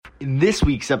In this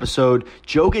week's episode,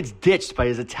 Joe gets ditched by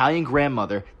his Italian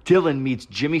grandmother, Dylan meets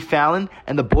Jimmy Fallon,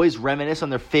 and the boys reminisce on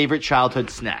their favorite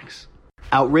childhood snacks.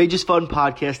 Outrageous Fun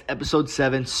Podcast, Episode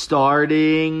 7,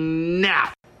 starting now.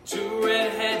 Two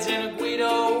redheads and a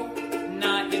Guido,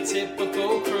 not your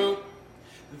typical crew.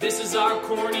 This is our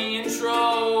corny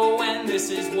intro, and this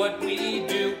is what we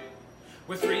do.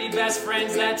 We're three best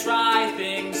friends that try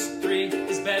things. Three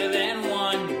is better than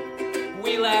one.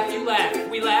 We laugh, you laugh,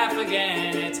 we laugh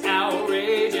again. It's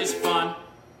outrageous fun.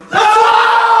 Let's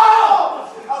go!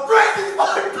 Outrageous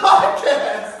Fun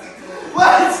Podcast!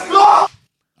 Let's go!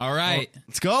 All right.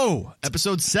 Let's go.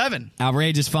 Episode 7.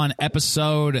 Outrageous Fun,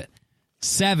 Episode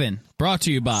 7. Brought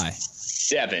to you by...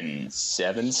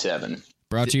 777.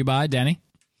 Brought to you by Denny.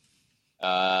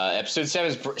 Episode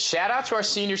 7 is... Shout out to our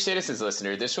senior citizens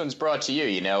listener. This one's brought to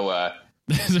you,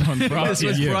 This one's brought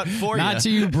to you. Brought for Not you. to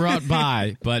you, brought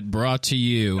by, but brought to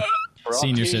you, Brought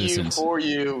senior to citizens. you, for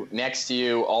you, next to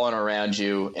you, all and around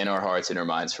you, in our hearts and our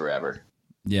minds forever.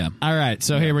 Yeah. All right.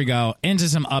 So here we go. Into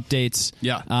some updates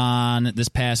Yeah. on this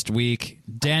past week.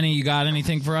 Danny, you got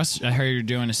anything for us? I heard you're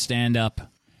doing a stand-up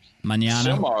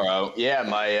mañana. Tomorrow, yeah,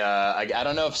 I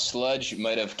don't know if Sludge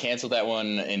might have canceled that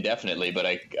one indefinitely, but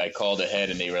I called ahead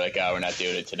and they were like, "Oh, we're not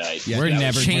doing it tonight." We're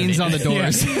never chains doing on the it.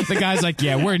 doors. Yeah. The guy's like,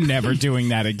 yeah, we're never doing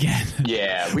that again.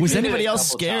 Yeah. we Was did it anybody a else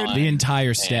couple scared? times, The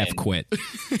entire staff and quit.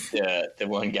 The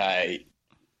one guy,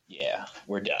 yeah,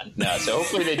 we're done. No, so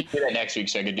hopefully they do that next week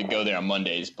so I could go there on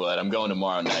Mondays, but I'm going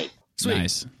tomorrow night. Sweet.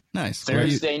 Nice. Nice.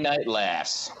 Thursday night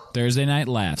laughs. Thursday night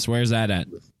laughs. Where's that at?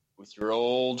 With your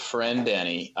old friend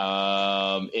Denny.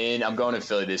 I'm going to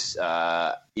Philly this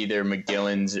either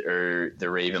McGillen's or the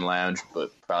Raven Lounge,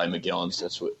 but probably McGillen's.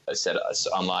 That's what I said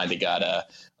online. They got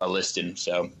a listing.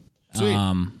 So Sweet.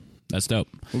 That's dope.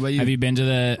 What about you? Have you been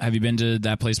to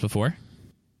that place before?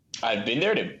 I've been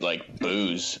there to like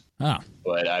booze, Oh.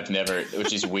 but I've never,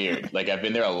 which is weird. Like I've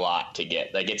been there a lot to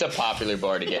get like it's a popular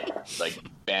bar to get like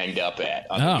banged up at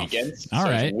on the weekends. All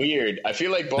right. It's weird. I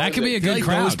feel like bars That could be a good Like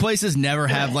crowd. those places never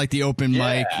have like the open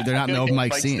mic. They're not in the open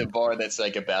mic The scene. bar that's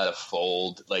like about a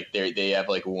fold. Like they have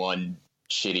like one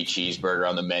shitty cheeseburger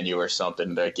on the menu or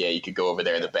something. Like yeah, you could go over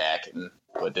there in the back.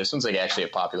 But this one's like actually a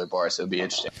popular bar, so it'll be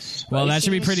interesting. Well, that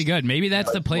should be pretty good. Maybe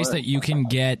that's the place that you can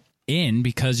get in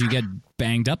because you get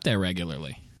banged up there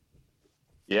regularly.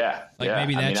 Yeah, Like, yeah.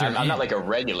 maybe that's I'm your- not like a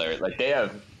regular. Like they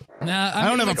have. Nah, I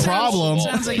don't have a problem.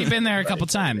 Sounds like you've been there a couple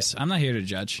times. I'm not here to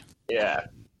judge. Yeah,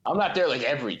 I'm not there like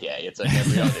every day. It's like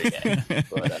every other day.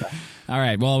 But, All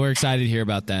right. Well, we're excited to hear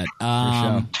about that.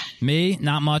 Me,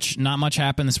 not much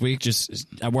happened this week. Just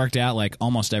I worked out like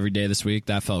almost every day this week.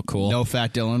 That felt cool. No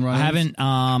Fat Dylan running.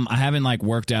 I haven't like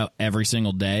worked out every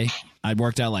single day. I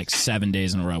worked out like 7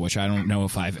 days in a row, which I don't know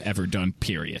if I've ever done,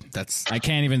 period. That's I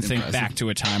can't even think impressive. back to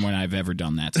a time when I've ever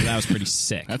done that. So that was pretty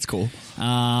sick. That's cool.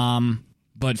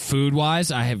 But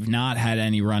food-wise, I have not had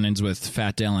any run-ins with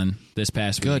Fat Dylan this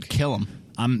past Good. week. Kill him.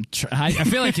 I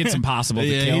feel like it's impossible to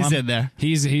Yeah, kill him. he's in there.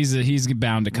 He's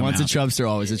bound to come Once out. a chubster,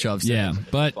 always a chubster. Yeah,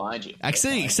 but find you.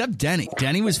 Actually, except Denny.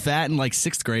 Denny was fat in like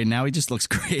 6th grade. Now he just looks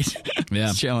great. Yeah.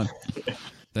 He's chilling.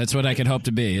 that's what I could hope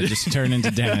to be. It just turned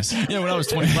into Dennis. Yeah, when I was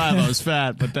 25, I was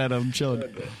fat, but then I'm chilling.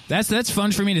 That's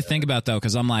fun for me to think about, though,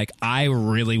 because I'm like, I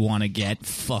really want to get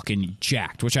fucking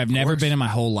jacked, which I've never been in my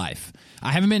whole life.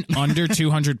 I haven't been under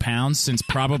 200 pounds since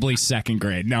probably 2nd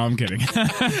grade. No, I'm kidding.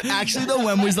 Actually, though,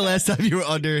 when was the last time you were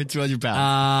under 200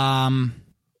 pounds?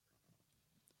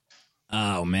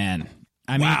 Oh, man.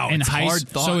 I mean, Wow, in it's high hard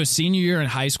thought. so a senior year in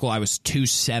high school, I was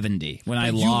 270 when I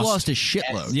You lost a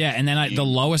shitload. Yeah, and then the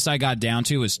lowest I got down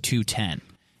to was 210.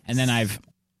 And then I've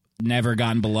never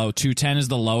gotten below. 210 is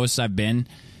the lowest I've been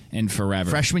in forever.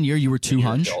 Freshman year, you were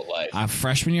 200? Adult life.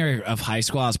 Freshman year of high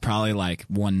school, I was probably like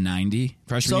 190.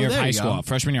 Freshman So year of there high you school. go.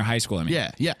 Freshman year of high school, I mean.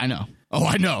 Yeah, I know. Oh,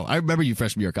 I know. I remember you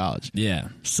freshman year of college. Yeah.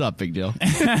 Sup, big deal.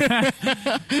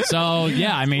 So,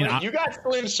 yeah, I mean, You got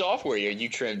slim sophomore year. You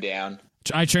trimmed down.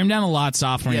 I trimmed down a lot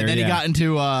sophomore year. Then he got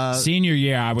into Senior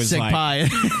year, I was sick like, pie.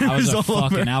 I was a all over.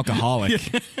 fucking alcoholic.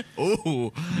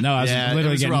 Ooh. No, I was Yeah, it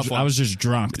literally was a rough one. I was just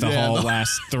drunk the Yeah, whole the-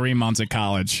 last 3 months of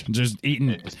college. Just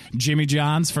eating Jimmy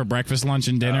John's for breakfast, lunch,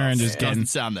 and dinner, and just getting, Doesn't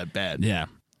sound that bad. yeah.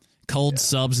 Cold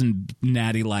subs and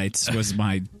natty lights was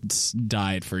my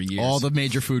diet for years. All the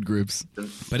major food groups.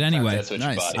 But anyway, That's what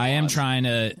nice. your body I am wants. trying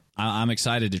to. I'm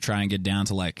excited to try and get down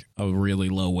to like a really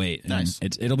low weight. And Nice.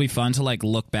 It'll be fun to like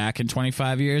look back in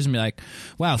 25 years and be like,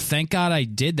 wow, thank God I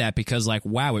did that because like,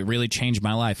 wow, it really changed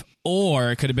my life.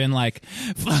 Or it could have been like,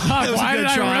 fuck, why did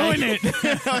I ruin it?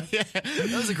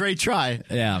 That was a great try.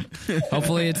 Yeah.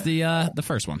 Hopefully it's the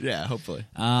first one. Yeah, hopefully.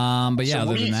 But yeah, So,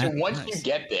 other than that, so once you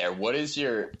get there, what is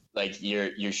your like?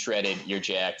 You're shredded, you're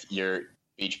jacked, you're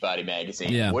Beachbody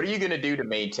magazine. Yeah. What are you going to do to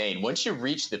maintain once you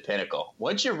reach the pinnacle?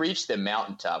 Once you reach the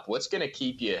mountaintop, what's going to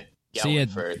keep you going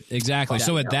for exactly.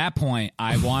 So at that point,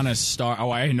 I want to start. Oh,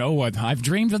 I know what I've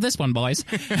dreamed of this one, boys.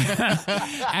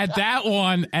 At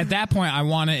that point, I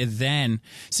want to then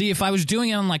see if I was doing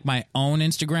it on like my own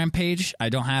Instagram page. I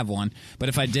don't have one, but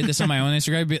if I did this on my own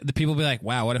Instagram, the people would be like,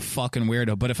 "Wow, what a fucking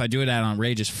weirdo." But if I do it at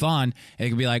Outrageous Fun, it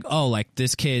could be like, "Oh, like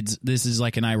this is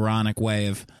like an ironic way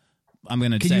of." I'm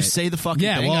gonna. Can you say the fucking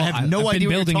thing? Well, I have no I've idea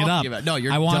been what building you're it up. talking about. No,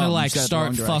 you're I want to dumb. like You just got it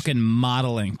the start wrong fucking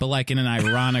modeling, but like in an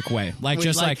ironic way. Like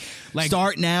just like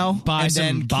start now, buy and some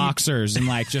then boxers and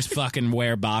like just fucking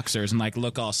wear boxers and like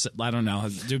look all. I don't know.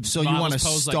 So you want to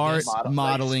start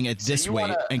modeling at this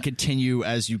weight and continue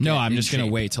as you. No, get I'm in just gonna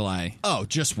shape. wait till I. Oh,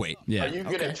 just wait. Yeah. Are you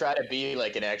gonna try to be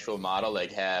like an actual model,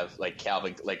 like have like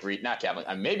Calvin, like not Calvin,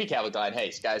 maybe Calvin Klein? Hey,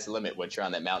 sky's the limit once you're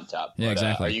on that mountaintop. Yeah,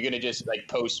 exactly. Are you gonna just like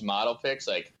post model pics,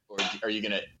 like, or are you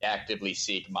gonna actively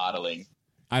seek modeling?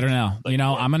 I don't know. Like,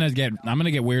 I'm gonna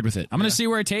get weird with it. I'm gonna see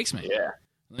where it takes me. Yeah.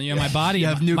 You know, my body,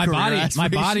 have new my career body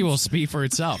aspirations. will speak for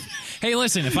itself. Hey,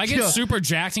 listen, if I get super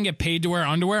jacked and get paid to wear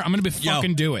underwear, I'm gonna be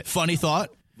fucking do it. Funny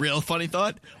thought. Real funny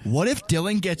thought. What if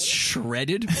Dylan gets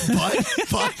shredded,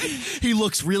 but he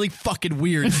looks really fucking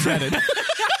weird shredded?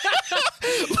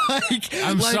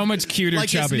 I'm so much cuter, like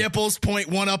chubby. His nipples point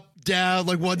one up, down,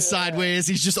 like one sideways.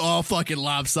 He's just all fucking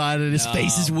lopsided. His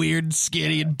face is weird and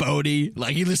skinny and bony.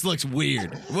 Like he just looks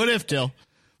weird. What if, Dill?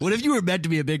 What if you were meant to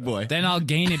be a big boy? Then I'll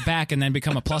gain it back and then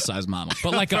become a plus size model.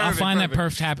 But like I'll find that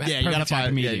perfect happy medium. Yeah,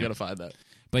 you gotta find that.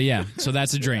 But yeah, so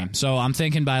that's a dream. So I'm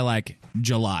thinking by like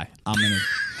July, I'm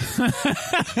gonna.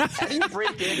 How do you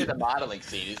break into the modeling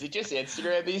scene? Is it just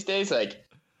Instagram these days? Like,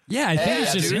 Yeah, I think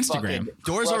it's just dude, Instagram. fucking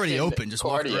Door's already crushing open, just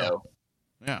walk cardio. through.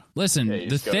 Yeah. Listen, Yeah, you the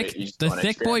just go- you thick just the go on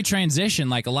thick Instagram. boy transition,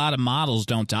 like a lot of models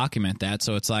don't document that.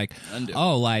 So it's like, Undo.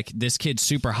 oh, like this kid's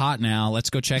super hot now. Let's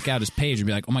go check out his page and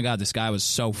be like, oh my god, this guy was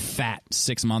so fat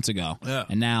 6 months ago, Yeah.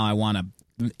 and now I want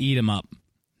to eat him up.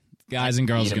 Guys and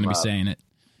girls Eat are going to him be up. saying it.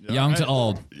 Young to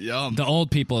old. Yum. The old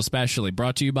people especially.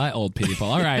 Brought to you by old people.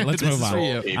 All right, let's This move is on. for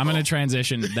you. I'm going to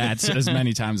transition that as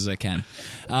many times as I can.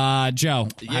 Joe,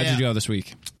 how'd Yeah. you go this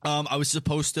week? I was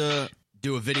supposed to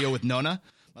do a video with Nona,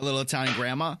 my little Italian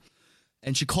grandma,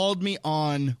 and she called me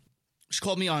on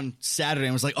Saturday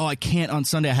and was like, "Oh, I can't on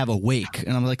Sunday. I have a wake."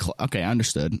 And I'm like, "Okay, I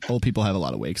understood. Old people have a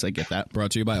lot of wakes. I get that."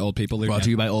 Brought to you by old people. Brought to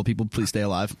you by old people. Please stay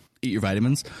alive. Eat your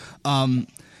vitamins.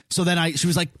 So then she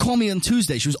was like, "Call me on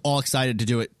Tuesday." She was all excited to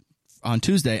do it on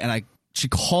Tuesday, and she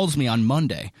calls me on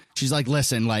Monday. She's like,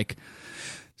 "Listen, like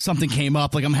something came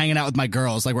up. Like I'm hanging out with my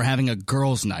girls. Like we're having a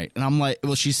girls' night." And I'm like,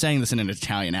 "Well, she's saying this in an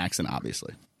Italian accent,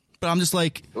 obviously." But I'm just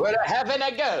like, We're having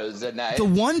a goes tonight. the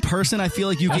one person I feel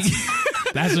like you can.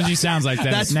 That's what she sounds like.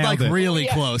 That's Nailed like it. really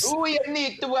close. We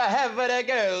need to have a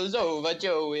goes over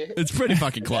Joey. It's pretty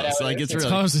fucking close. Like it's really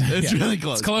close. It's Yeah. really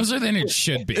close. It's closer than it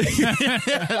should be.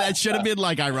 That should have been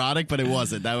like ironic, but it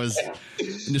wasn't. That was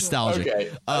nostalgic. Okay.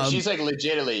 She's like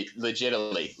legitimately.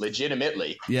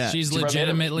 Yeah. She's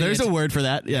legitimately. There's a word for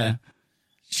that. Yeah.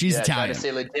 She's Yeah, try Italian. to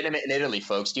say legitimate in Italy,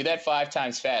 folks. Do that 5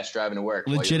 times fast driving to work.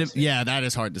 while you're Legitimate. listening. Yeah, that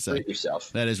is hard to Do say. it yourself.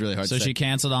 That is really hard So to say. she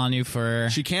canceled on you for.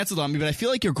 She canceled on me, but I feel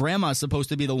like your grandma is supposed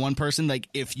to be the one person. Like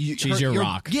if you, She's your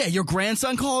rock. Yeah, your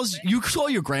grandson calls. You call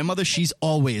your grandmother. She's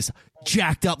always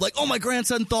jacked up. Like, oh, my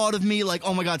grandson thought of me. Like,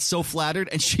 oh my god, so flattered.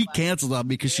 And she canceled on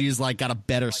me because she's like got a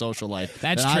better social life.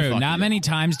 That's than I true. fucking Not do. many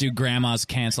times do grandmas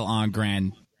cancel on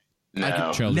grand No.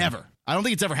 children. Never. I don't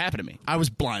think it's ever happened to me. I was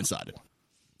blindsided.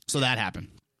 So that happened.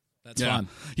 That's fun.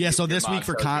 Yeah, so this mom week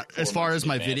for tells you 4 as far months as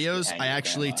my in advance videos, to hang I with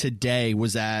actually grandma. today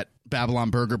was at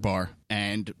Babylon Burger Bar,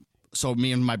 and so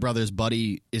me and my brother's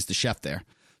buddy is the chef there.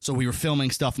 So we were filming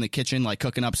stuff in the kitchen, like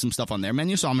cooking up some stuff on their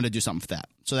menu, so I'm going to do something for that.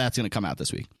 So that's going to come out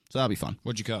this week. So that'll be fun.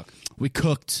 What'd you cook? We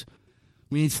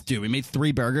made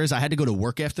 3 burgers. I had to go to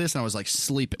work after this, and I was like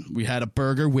sleeping. We had a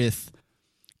burger with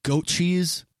goat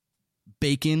cheese,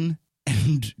 bacon,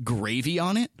 and gravy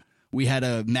on it. We had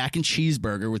a mac and cheese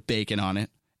burger with bacon on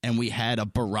it. And we had a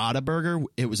burrata burger.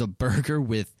 It was a burger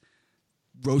with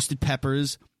roasted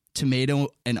peppers, tomato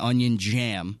and onion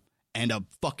jam, and a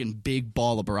fucking big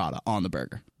ball of burrata on the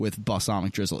burger with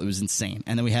balsamic drizzle. It was insane.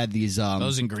 And then we had these...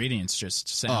 Those ingredients just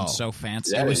sound Oh. so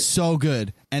fancy. Yeah. it was so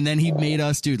good. And then he made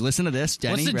us... Dude, listen to this,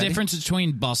 Jenny. What's the ready? difference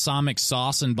between balsamic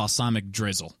sauce and balsamic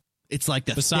drizzle? It's like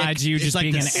the Besides thick, you it's just like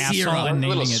being the an asshole syrup. and One's a naming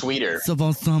little it. sweeter. It's a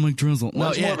balsamic drizzle.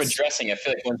 One's yeah, more of a it's- dressing. I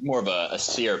feel like one's more of a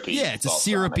syrupy. Yeah, it's a balsamic.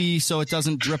 syrupy, so it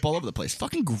doesn't drip all over the place.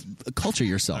 Fucking culture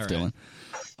yourself, Dylan.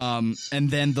 And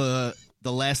then the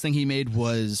last thing he made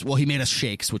was, well, he made us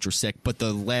shakes, which were sick. But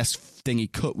the last thing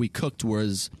we cooked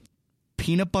was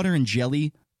peanut butter and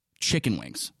jelly chicken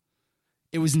wings.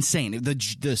 It was insane.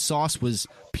 The sauce was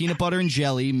peanut butter and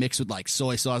jelly mixed with like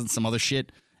soy sauce and some other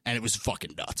shit, and it was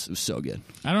fucking nuts. It was so good.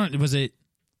 Was it?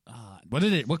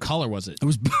 What color was it? It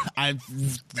was.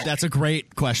 That's a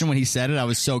great question. When he said it, I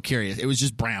was so curious. It was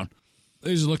just brown. It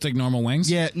just looked like normal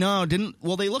wings. Yeah, no, didn't.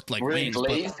 Well, they looked like Were they wings.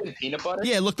 glazed in peanut butter?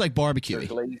 Yeah, it looked like barbecue. Or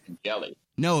glazed in jelly?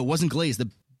 No, it wasn't glazed. The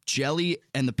jelly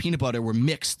and the peanut butter were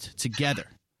mixed together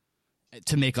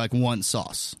to make like one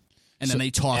sauce, and then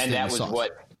they tossed And it in that the was sauce.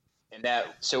 what. And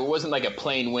that, so it wasn't like a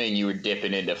plain wing you were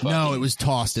dipping into. Fucking No, it was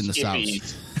tossed in the sauce.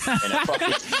 Skippies and a fucking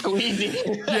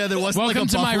squeezy. Yeah, there wasn't Welcome like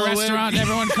a to my buffalo wing. restaurant.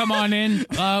 Everyone, come on in.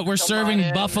 We're serving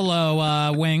in.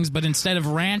 buffalo wings, but instead of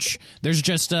ranch, there's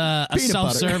just a Peanut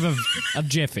self-serve of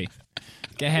Jiffy.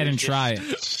 Go ahead and try it.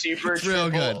 Super real triple,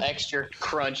 good. extra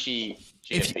crunchy.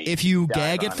 If Jiffy. you Dive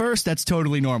gag on at first, that's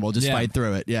totally normal. Just Yeah. fight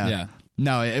through it. Yeah. Yeah.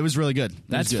 No, it was really good. It was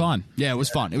That's good. fun. Yeah, it was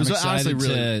fun. It was I'm excited honestly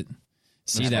really. to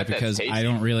see I that bet that's because tasty. I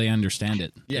don't really understand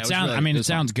it. Yeah, it it was sounds. really- I mean, it it was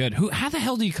fun. sounds good. How the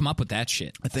hell do you come up with that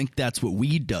shit? I think that's what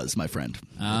weed does, my friend.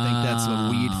 I think that's a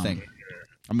weed thing.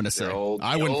 I'm gonna say.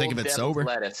 I wouldn't think of it devil's sober.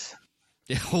 Lettuce.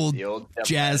 The old The old devil's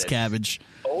jazz lettuce. cabbage.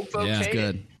 Old folks Yeah, hate it's it,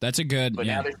 Good. That's a good. but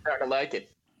Yeah, now they're starting to like it.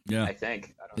 Yeah. I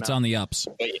think. I don't it's know. on the ups.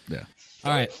 But Yeah.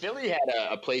 All right. Philly had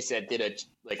a place that did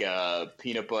a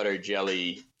peanut butter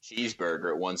jelly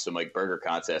cheeseburger at one some like burger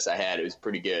contest I had. It was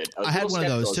pretty good. Was I a had little one of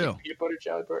those, skeptical. too. Peanut butter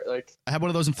jelly burger, like I had one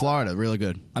of those in Florida. Really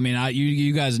good. I mean,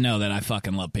 you guys know that I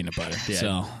fucking love peanut butter. Yeah.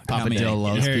 So Papa come in. Dill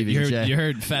loves you heard, PB&J. you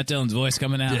heard Fat Dylan's voice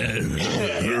coming out.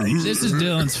 This is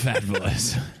Dylan's fat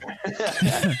voice.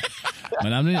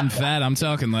 When I'm eating fat, I'm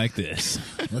talking like this.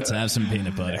 Let's have some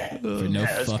peanut butter for no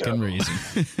fucking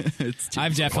reason.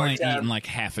 I've definitely eaten like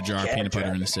half a jar of peanut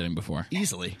butter in a sitting before.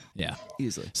 Easily. Yeah.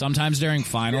 Easily. Sometimes during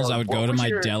finals, Yeah, I would what go to was my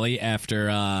your- deli after,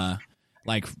 I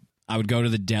would go to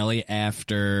the deli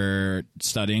after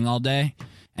studying all day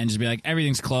and just be like,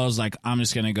 everything's closed. Like, I'm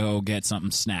just going to go get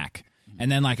something snack. And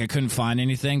then, like, I couldn't find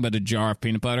anything but a jar of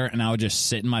peanut butter, and I would just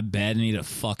sit in my bed and eat a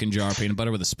fucking jar of peanut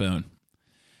butter with a spoon.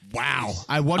 Wow.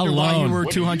 I wonder why Alone. you were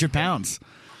What do you 200 pounds.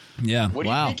 Yeah. what do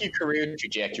Wow. you think your career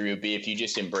trajectory would be if you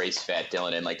just embraced Fat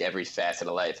Dylan in like every facet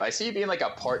of life? I see you being like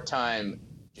a part-time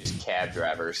just cab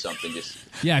driver or something. Just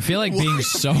Yeah, I feel like being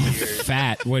so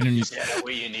fat wouldn't.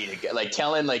 what you need to get like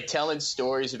telling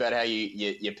stories about how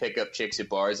you pick up chicks at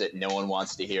bars that no one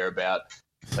wants to hear about.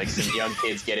 Like some young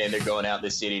kids get in, they're going out in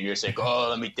the city, and you're just like, oh,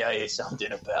 let me tell you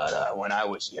something about when I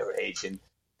was your age, and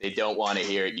they don't want to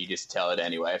hear it. You just tell it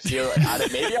anyway. I feel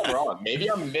like maybe I'm wrong.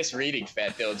 Maybe I'm misreading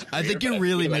Fat Dylan's career. I think but you're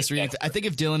really feel like misreading. that's- I think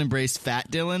if Dylan embraced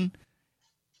Fat Dylan,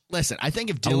 listen. I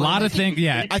think if Dylan, A lot of things.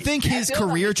 Yeah. I think his Fat Dylan career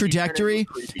makes me turn trajectory,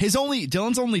 into creepy.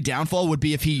 Dylan's only downfall would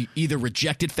be if he either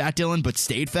rejected Fat Dylan but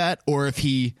stayed fat, or if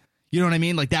he, you know what I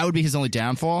mean? Like that would be his only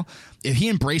downfall. If he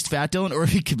embraced Fat Dylan, or if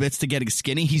he commits to getting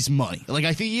skinny, he's money. Like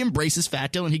I think he embraces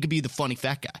Fat Dylan, he could be the funny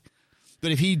fat guy.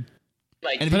 But if he,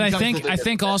 Like, and if But he I becomes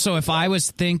think also if I was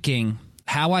thinking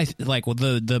how I like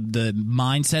the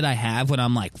mindset I have when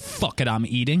I'm like fuck it I'm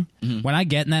eating, when I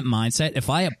get in that mindset, if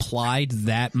I applied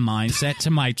that mindset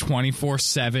to my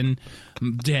 24/7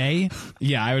 day,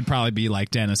 yeah, I would probably be like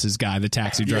Dennis's guy, the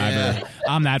taxi driver. Yeah.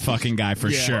 I'm that fucking guy for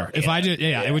Yeah. sure. If I did,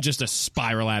 it would just a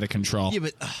spiral out of control. yeah,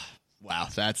 but wow,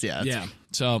 that's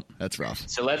So that's rough.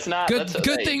 so let's not. good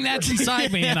hey, thing that's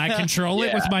inside me and I control it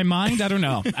Yeah. with my mind. I don't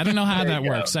know how that you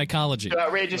go. works. Psychology. So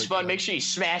outrageous fun. Make sure you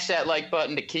smash that like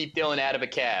button to keep Dylan out of a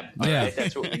cab. All Yeah. right?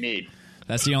 That's what we need.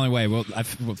 That's the only way. Well,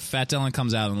 Fat Dylan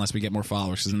comes out unless we get more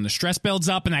followers, because then the stress builds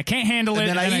up and I can't handle it. And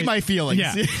then I eat my feelings.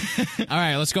 Yeah. All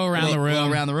right, let's go around the room.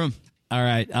 Go around the room. All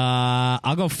right,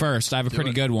 I'll go first. I have a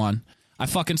pretty good one. I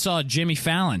fucking saw Jimmy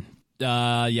Fallon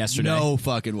yesterday. No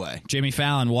fucking way. Jimmy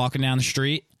Fallon walking down the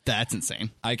street. That's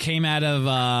insane. I came out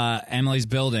of Emily's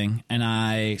building and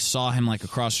I saw him like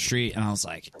across the street and I was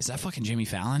like, is that fucking Jimmy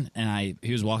Fallon? And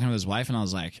he was walking with his wife and I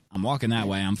was like, I'm walking that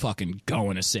way. I'm fucking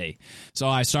going to see. So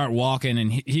I start walking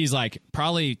and he's like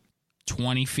probably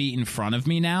 20 feet in front of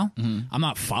me now. I'm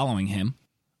not following him.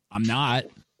 I'm not.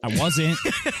 I wasn't.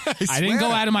 I didn't go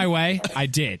out of my way. I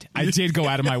did go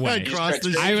out of my way. Across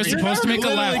the I was street. supposed to make a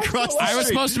Literally left. across the I was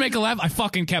street. supposed to make a left. I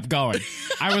fucking kept going.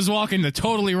 I was walking the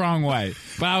totally wrong way.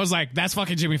 But I was like, that's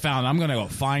fucking Jimmy Fallon. I'm going to go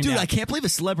find Dude, out. I can't believe a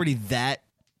celebrity that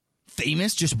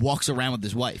famous just walks around with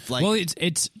his wife. Like, Well,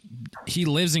 it's he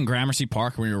lives in Gramercy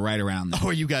Park. We were right around there. oh,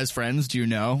 are you guys friends? Do you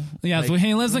know? Yes, Like, well,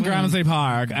 he lives in Gramercy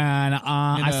Park, and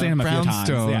I've seen him a few times.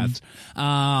 brownstone.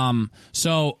 Yes.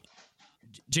 So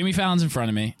Jimmy Fallon's in front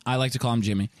of me. I like to call him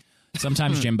Jimmy.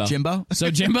 Sometimes Jimbo. Jimbo? So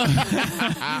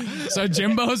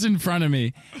Jimbo's in front of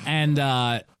me,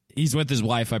 and he's with his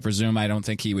wife. I presume. I don't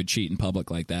think he would cheat in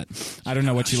public like that. I don't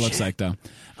know what she looks like though.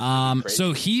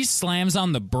 So he slams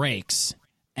on the brakes,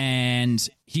 and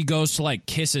he goes to like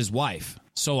kiss his wife.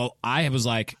 So I was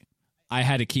like, I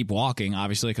had to keep walking,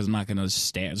 obviously, because I'm not going to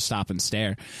stop and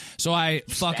stare. So I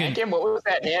fucking. Him? What was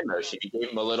that hand motion? You gave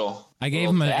him a little. I gave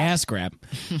him an ass grab.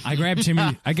 I grabbed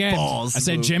Jimmy. Balls I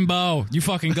said, move. Jimbo, you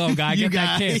fucking go, guy. Get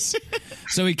that kiss.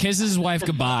 So he kisses his wife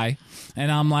goodbye,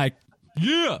 and I'm like,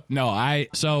 yeah. No,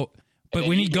 But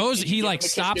when he goes, he like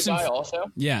stops and. Also?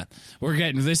 Yeah,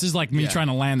 this is like me trying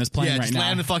to land this plane Yeah, right just now.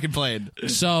 land the fucking plane.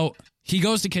 So he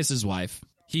goes to kiss his wife.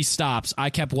 He stops. I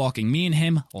kept walking. Me and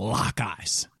him lock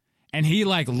eyes. And he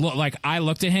I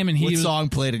looked at him and he What was, song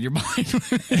played in your mind?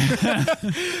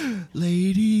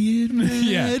 Lady in Red.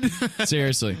 Yeah,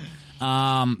 seriously.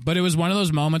 But it was one of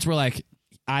those moments where like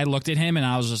I looked at him and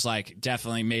I was just like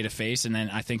definitely made a face, and then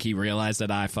I think he realized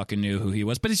that I fucking knew who he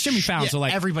was. But it's Jimmy Fallon, Yeah, so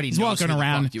like everybody he's knows walking who the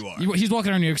around. fuck you are. He's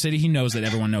walking around New York City. He knows that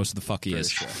everyone knows who the fuck he is.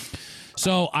 Sure.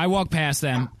 So I walk past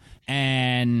them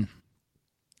and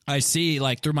I see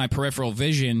like through my peripheral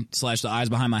vision / the eyes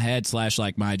behind my head /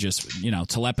 like my just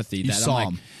telepathy that saw I'm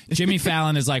him. like Jimmy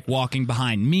Fallon is like walking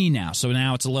behind me now. So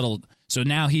now it's a little. So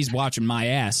now he's watching my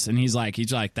ass and he's like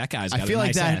that guy's got I feel a like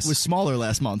nice that ass. was smaller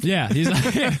last month. Yeah, he's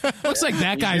like, looks like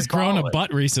that guy's grown a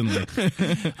butt recently.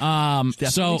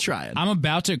 So trying. I'm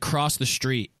about to cross the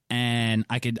street and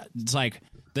it's like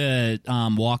the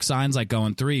walk signs like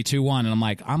going 3, 2, 1, and I'm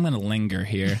like, I'm gonna linger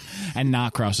here and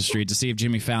not cross the street to see if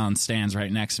Jimmy Fallon stands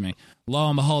right next to me. Lo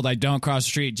and behold, I don't cross the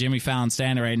street. Jimmy Fallon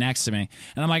standing right next to me,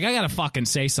 and I'm like, I gotta fucking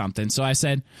say something. So I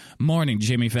said, "Morning,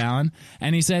 Jimmy Fallon,"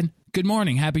 and he said, "Good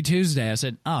morning, happy Tuesday." I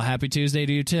said, "Oh, happy Tuesday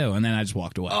to you too," and then I just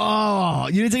walked away. Oh,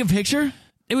 you didn't take a picture?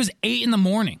 It was 8 in the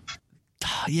morning.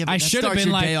 Yeah, but I that should have starts been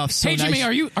your like, day off so "Hey, Jimmy,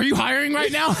 nice. are you hiring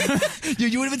right now?"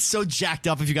 Dude, you would have been so jacked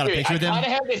up if you got a Dude, picture I with him. kind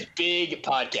of have this big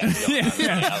podcast going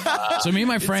on right now. So me and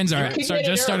my friends you can get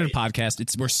it started a early.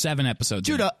 podcast. We're 7 episodes.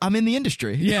 Dude, in. I'm in the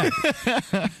industry. Yeah.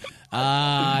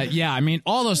 Yeah. I mean,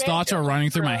 all those thoughts are running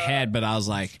through my head, but I was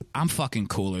like, I'm fucking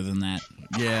cooler than that.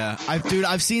 Yeah,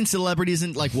 I've seen celebrities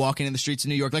like walking in the streets of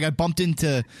New York. Like I bumped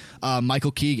into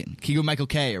Michael Keegan Michael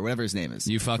K, or whatever his name is.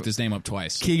 You fucked his name up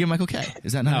twice. Keegan Michael K.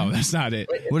 Is that not No, him? that's not it.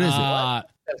 What is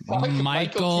it?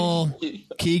 Michael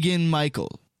Keegan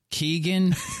Michael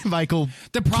Keegan. Michael.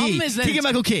 The problem Key. is that Keegan it's-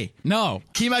 Michael Key. No,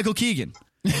 Key Michael Keegan.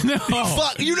 no.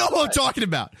 Fuck, you know what I'm talking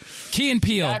about. Key and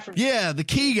Peele, Yeah, the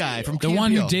Key guy from the Key and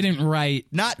one Peele. who didn't write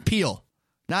Not Peele.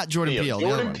 Not Jordan Peele. the other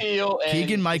Jordan one. Peele and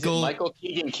Keegan Michael. is it Michael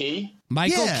Keegan Key.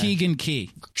 Michael Yeah. Keegan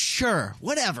Key. Sure,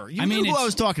 whatever. You I mean, knew who it's- I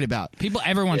was talking about.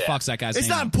 Everyone fucks that guy's It's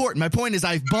name not up. important. My point is,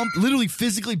 I literally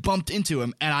physically bumped into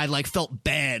him, and I like felt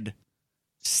bad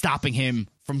stopping him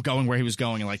from going where he was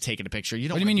going and like taking a picture. You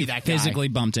don't. What do you mean wanna you be that guy. physically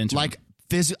bumped into him? Like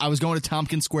I was going to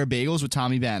Tompkins Square Bagels with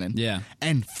Tommy Bannon. Yeah.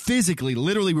 And physically,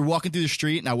 literally, we're walking through the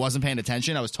street and I wasn't paying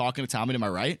attention. I was talking to Tommy to my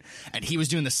right, and he was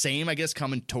doing the same, I guess,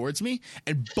 coming towards me,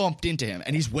 and bumped into him.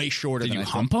 And he's way shorter Did than you I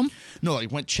thought. hump him? No, I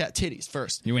went chat titties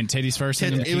first. You went titties first,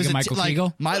 and then It was Keegan Michael like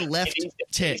Kegel? my left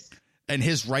tit and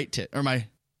his right tit, or my.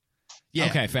 Yeah.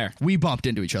 Okay, fair. We bumped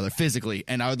into each other physically,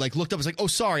 and I would like looked up. I was like, "Oh,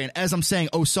 sorry." And as I'm saying,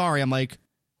 "Oh, sorry," I'm like,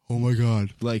 "Oh my god!"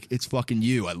 Like it's fucking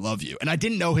you. I love you. And I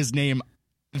didn't know his name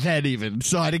then even,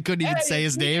 so I couldn't even say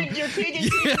his name. You're Keegan.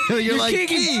 You're like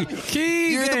Keegan.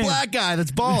 Key. You're the black guy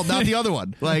that's bald, not the other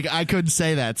one. Like I couldn't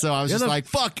say that, so I was just like,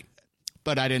 "Fuck,"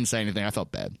 but I didn't say anything. I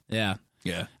felt bad. Yeah.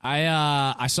 Yeah.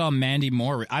 I saw Mandy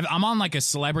Moore. I'm on like a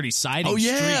celebrity sighting Oh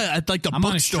yeah, streak. at like the I'm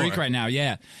on a bookstore. streak right now.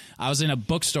 Yeah, I was in a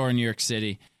bookstore in New York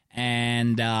City,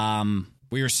 and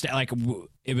we were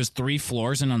it was 3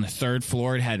 floors, and on the 3rd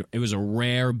floor it was a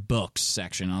rare books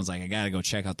section. I was like, I gotta go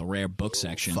check out the rare book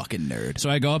section. Fucking nerd. So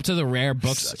I go up to the rare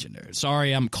books. Such a nerd.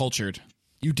 Sorry, I'm cultured.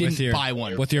 You didn't with your, buy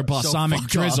one with your balsamic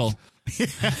fucked drizzle.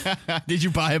 up. Did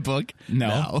you buy a book?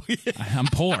 No, I'm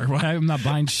poor. I'm not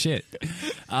buying shit.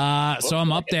 So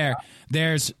I'm up there.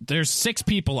 There's 6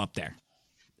 people up there,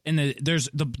 and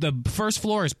the first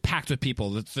floor is packed with people.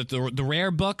 The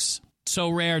rare books, so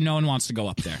rare, no one wants to go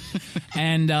up there.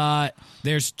 And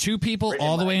there's 2 people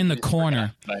all the way in the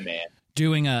corner My man.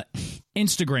 doing a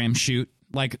Instagram shoot.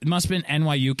 Like it must have been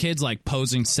NYU kids like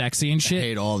posing sexy and shit.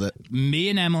 Hate all of it. Me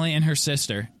and Emily and her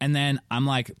sister, and then I'm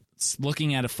like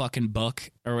looking at a fucking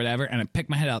book or whatever, and I pick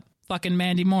my head up. Fucking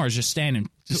Mandy Moore is just standing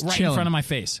right chilling. in front of my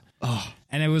face. Oh.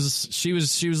 And she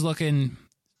was looking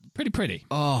pretty.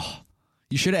 Oh,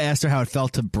 you should have asked her how it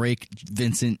felt to break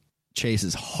Vincent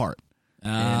Chase's heart.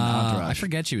 I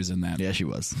forget she was in that. Yeah, she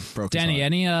was. Broke his Danny,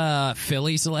 heart. any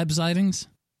Philly celeb sightings?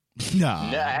 No.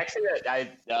 No, actually,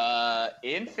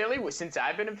 in Philly, since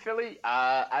I've been in Philly,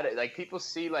 like people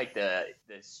see like the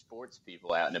sports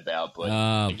people out and about, but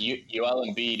like, Joel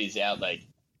Embiid is out like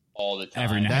all the time.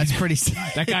 Every night. That's pretty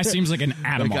That guy seems like an That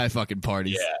animal. guy fucking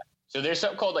parties. Yeah. So there's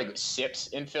something called like Sips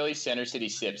in Philly, Center City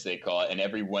Sips they call it, and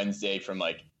every Wednesday from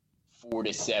like 4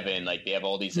 to 7, like they have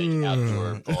all these like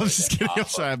outdoor bars. I was just and kidding. I'm pop-up.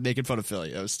 sorry, I'm making fun of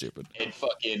Philly. That was stupid. And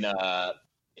fucking,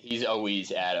 he's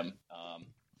always at him.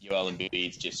 Joel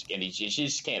Embiid's just, and you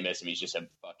just can't miss him. He's just a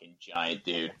fucking giant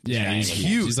dude. Yeah, he's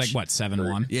huge. He's like what,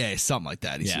 7'1"? Yeah, something like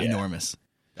that. He's Yeah. enormous.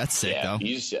 That's sick, Yeah,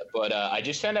 though. but I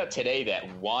just found out today that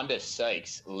Wanda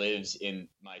Sykes lives in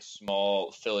my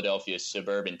small Philadelphia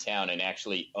suburban town and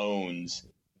actually owns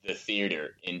the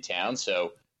theater in town.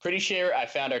 So pretty sure I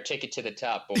found our ticket to the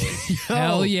top, boys.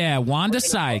 Hell yeah, Wanda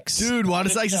Sykes. Dude, Wanda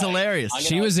Sykes is hilarious. I'm gonna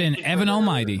She was in listen Evan for her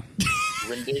Almighty.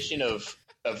 rendition of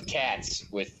Cats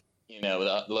with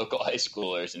the local high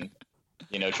schoolers, and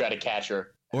try to catch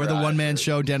her. Or the one-man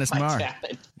show, Dennis My Marr.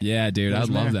 talent. Yeah, dude, I'd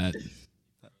Doesn't love matter. that.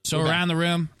 So around the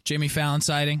room, Jimmy Fallon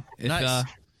sighting. If, Nice.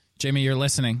 Jimmy, you're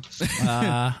listening.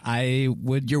 I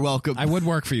would. You're welcome. I would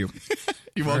work for you.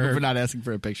 You're welcome for not asking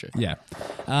for a picture. Yeah.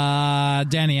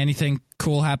 Danny, anything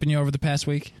cool happen to you over the past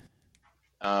week?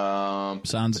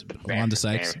 Sounds Wanda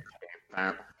Sykes.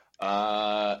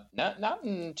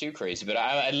 Nothing too crazy, but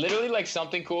I literally like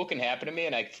something cool can happen to me,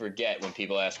 and I forget when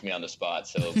people ask me on the spot.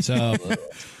 So, So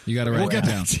you got to write that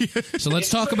down. So let's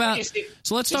talk about.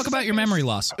 So let's talk about your memory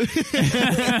loss. it's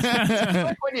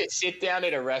like when you sit down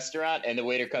at a restaurant and the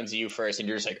waiter comes to you first, and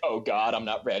you're just like, "Oh God, I'm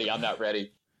not ready. I'm not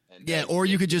ready." And Yeah, then or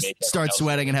you could just make everyone start else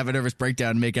sweating and have a nervous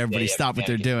breakdown and make everybody Yeah, stop what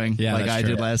they're yeah. doing, Yeah, like that's I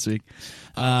true. did last week.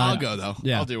 I'll go, though.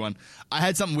 yeah. I'll do one. I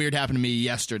had something weird happen to me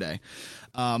yesterday.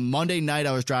 Monday night,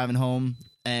 I was driving home,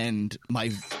 and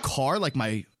my car, like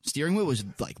my steering wheel, was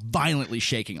like violently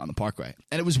shaking on the parkway.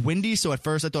 And it was windy, so at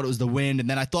first I thought it was the wind, and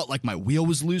then I thought like my wheel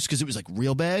was loose because it was like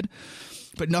real bad,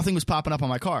 but nothing was popping up on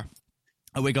my car.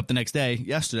 I wake up the next day,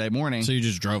 yesterday morning. So you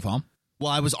just drove home. Well,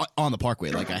 I was on the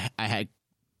parkway. Like I had,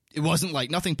 it wasn't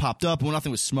like nothing popped up. Well,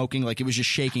 nothing was smoking. Like it was just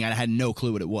shaking. I had no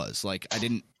clue what it was. Like I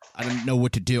didn't know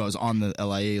what to do. I was on the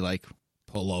LIE, like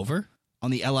Pull over.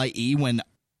 on the LIE when,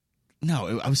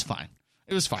 I was fine.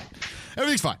 It was fine.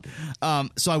 Everything's fine.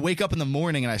 So I wake up in the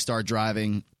morning and I start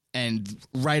driving, and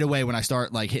right away when I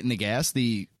start like hitting the gas,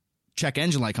 the check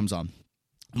engine light comes on.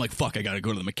 I'm like, fuck, I gotta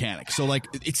go to the mechanic. So like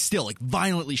it's still like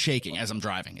violently shaking as I'm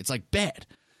driving. It's like bad.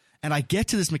 And I get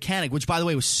to this mechanic, which by the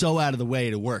way was so out of the way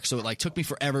to work. So it like took me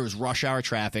forever. It was rush hour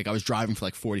traffic. I was driving for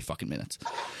like 40 fucking minutes.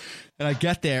 And I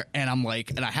get there and I'm like,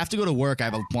 and I have to go to work. I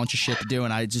have a bunch of shit to do.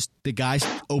 And the guy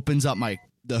opens up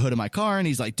the hood of my car and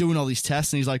he's like doing all these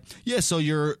tests. And he's like, yeah, so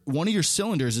one of your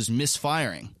cylinders is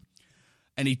misfiring.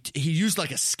 And he used like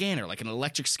a scanner, like an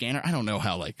electric scanner. I don't know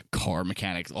how like car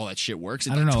mechanics, all that shit works.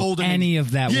 It I don't know told him any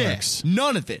of that yeah, works.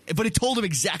 none of it. But it told him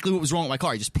exactly what was wrong with my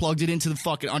car. He just plugged it into the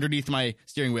fucking underneath my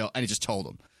steering wheel and it just told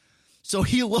him. So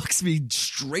he looks me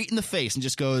straight in the face and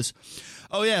just goes,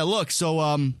 oh yeah, look,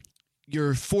 so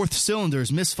your fourth cylinder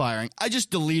is misfiring.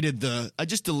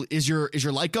 Is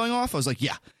your light going off? I was like,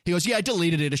 yeah. He goes, yeah, I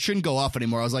deleted it. It shouldn't go off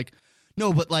anymore. I was like,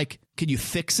 no, but like, can you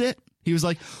fix it? He was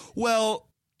like, well,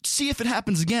 see if it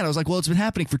happens again. I was like, well, it's been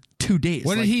happening for 2 days.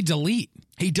 What Like, did he delete?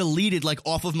 He deleted like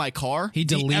off of my car. He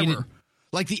the deleted- error.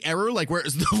 Like the error, like where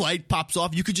the light pops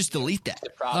off, you could just delete that.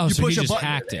 Oh, You so he push a just button.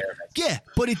 hacked it. Yeah,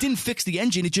 but it didn't fix the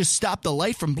engine. It just stopped the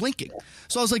light from blinking.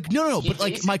 So I was like, no, but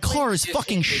like my car is Basically,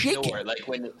 fucking just hit shaking. ignore. Like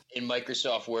when in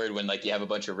Microsoft Word, when like you have a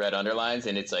bunch of red underlines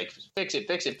and it's like fix it,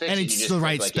 And you it's just the click,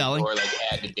 right like, spelling. Or like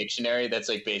add the dictionary. That's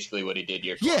like basically what he did to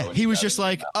your car. Yeah, when he you was got just it.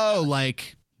 like, oh,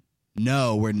 like,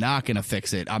 no, we're not gonna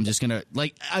fix it. I'm just gonna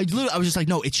like, I was just like,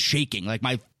 no, it's shaking. Like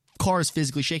my car is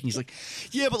physically shaking. He's like,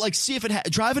 yeah, but like, see if it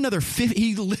drive another 50.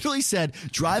 He literally said,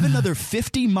 drive another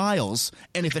 50 miles,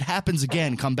 and if it happens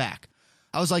again, come back.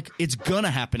 I was like, it's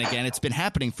gonna happen again. It's been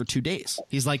happening for 2 days.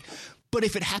 He's like, but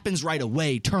if it happens right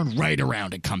away, turn right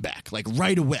around and come back, like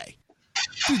right away.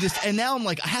 Dude, and now I'm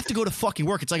like, I have to go to fucking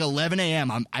work. It's like 11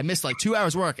 a.m. I missed like 2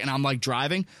 hours work, and I'm like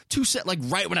driving like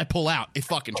right when I pull out, it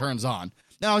fucking turns on.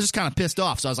 Now I was just kind of pissed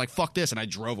off, so I was like, fuck this, and I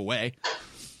drove away.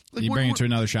 Like, You bring it to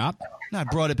another shop? No, I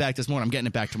brought it back this morning. I'm getting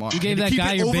it back tomorrow. You gave To that keep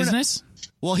guy it your overnight- business?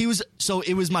 Well,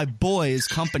 it was my boy's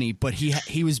company, but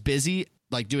he was busy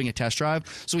like doing a test drive,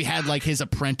 so he had like his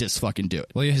apprentice fucking do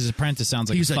it. Well, his apprentice sounds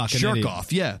like He was a a fucking jerk idiot.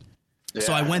 off, yeah.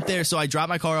 So I went there. So I dropped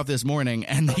my car off this morning,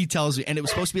 and he tells me, and it was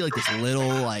supposed to be like this little,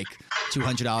 like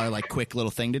 $200, like quick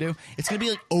little thing to do. It's gonna be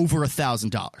like over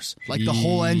 $1,000. Like the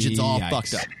whole engine's all Yikes.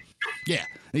 fucked up. Yeah,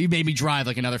 he made me drive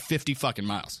like another 50 fucking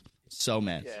miles. So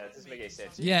mad. Yeah, it doesn't make any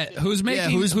sense. Yeah, who's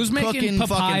making who's making cooking fucking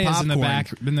papayas in the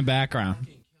popcorn? in the background?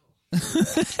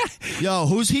 Yo,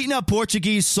 who's heating up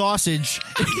Portuguese sausage?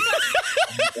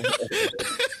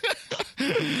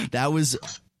 That was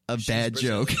a bad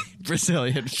joke.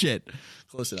 Brazilian shit.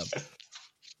 Close it up.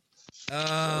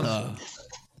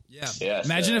 Yeah.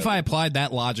 Imagine if I applied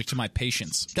that logic to my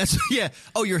patients. That's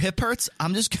Oh, your hip hurts?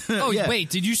 I'm just gonna. Oh, wait,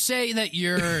 did you say that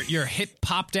your hip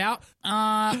popped out?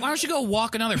 Why don't you go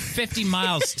walk another 50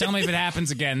 miles? Tell me if it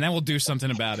happens again, then we'll do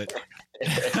something about it.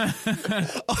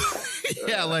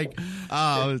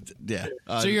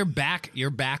 So your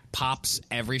back pops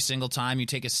every single time you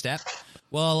take a step?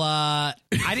 Well, I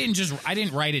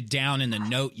didn't write it down in the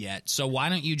note yet. So why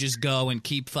don't you just go and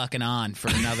keep fucking on for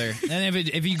another? And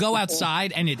if you go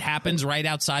outside and it happens right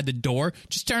outside the door,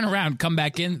 just turn around, come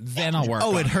back in, then I'll work.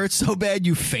 Oh, on it hurts so bad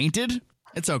you fainted?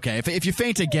 It's okay. If you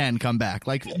faint again, come back.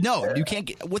 Like, no, you can't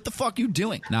get. What the fuck are you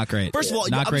doing? Not great. First of all,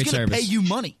 not I'm great just gonna service. pay you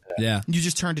money. Yeah. You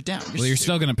just turned it down. Well, you're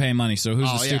still going to pay money, so who's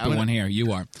the stupid one here?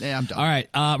 You are. Yeah, I'm done. All right,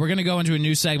 we're going to go into a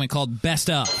new segment called Best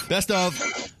Of. Best of.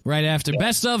 Right after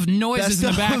Best Of noises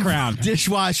in the background.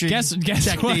 Dishwashing Guess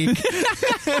technique.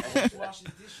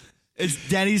 It's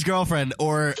Denny's girlfriend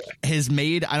or his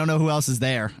maid. I don't know who else is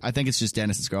there. I think it's just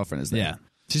Dennis's girlfriend is there. Yeah.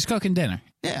 She's cooking dinner.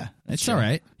 Yeah. It's all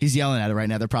right. He's yelling at her right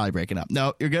now. They're probably breaking up.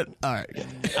 No, you're good? All right. Good.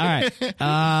 All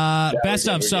right. Best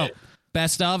Of. So,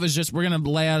 Best Of is just we're going to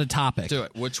lay out a topic. Do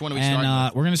it. Which one are we and starting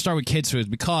with? we're going to start with kids' food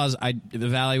because I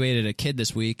evaluated a kid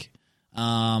this week.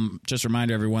 Just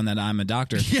remind everyone that I'm a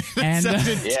doctor. And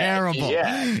terrible.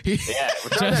 Yeah. We're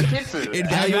talking about kid food.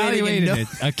 I evaluated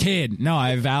a kid. No,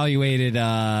 I evaluated.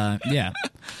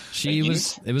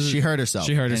 She hurt herself.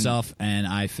 She hurt herself, and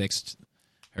I fixed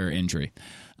her injury.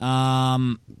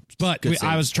 But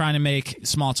I was trying to make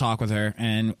small talk with her,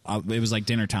 and it was like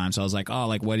dinner time. So I was like, "Oh,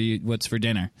 like what's for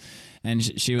dinner?" And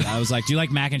I was like, "Do you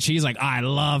like mac and cheese?" Like, I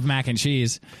love mac and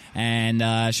cheese.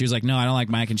 And she was like, "No, I don't like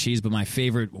mac and cheese, but my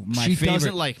favorite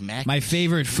doesn't like mac. My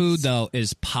favorite food though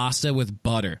is pasta with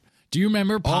butter." Do you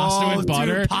remember pasta with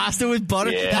butter? Dude, pasta with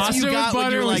butter? Yeah. That's Pasta what you got with when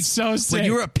butter you were was like, so sick. When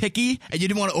you were picky and you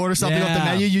didn't want to order something off the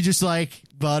menu, you just like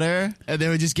butter, and they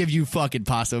would just give you fucking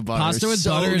pasta with butter. Pasta with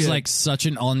butter is like such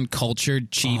an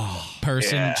uncultured, cheap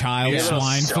child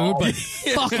swine food, but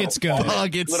fuck, it's good.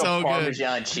 Fuck, it's Little so good.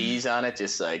 Parmesan cheese on it,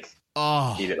 just like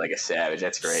eat it like a savage.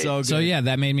 That's great. So good. So yeah,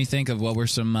 that made me think of what were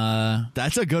some.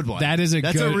 That's a good one. That's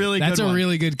a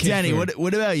really good kid Danny, food.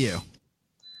 what about you?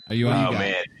 Are you? Oh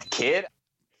man, kid.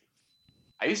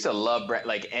 I used to love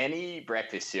like any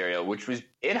breakfast cereal, which was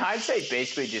in hindsight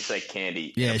basically just like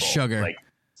candy. Yeah, in a bowl. sugar. Like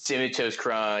Cinnamon Toast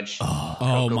Crunch. Oh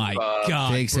Cocoa my Puffs,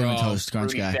 god, Big Cinnamon bro. Toast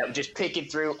Crunch guy. Just picking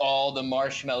through all the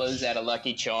marshmallows out of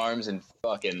Lucky Charms and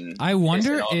fucking. I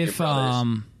wonder pissing off your if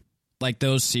brothers. like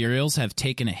those cereals have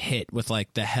taken a hit with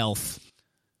like the health.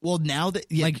 Well, now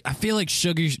that Like I feel like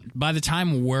sugar. By the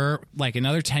time we're like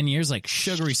another 10 years, like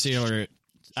sugary cereal.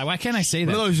 Why can't I say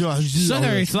that?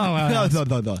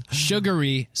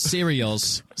 Sugary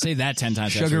cereals. Say that 10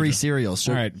 times. Sugary cereals.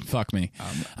 All right, fuck me.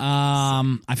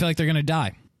 I feel like they're gonna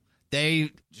die.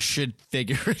 They should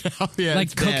figure it out. Yeah, Like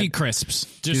it's Cookie bad. Crisps,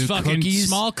 just Dude, fucking cookies?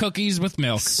 small cookies with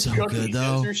milk. So Cookies, good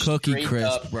though. those are Cookie straight crisp,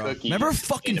 up bro. cookies Remember in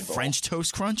fucking a bowl. French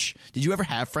Toast Crunch? Did you ever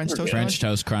have French Toast French Crunch?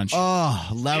 Toast Crunch. Oh,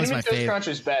 that was my Cinnamon Toast favorite. Crunch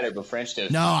was better, but French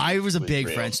Toast. No, I was a was big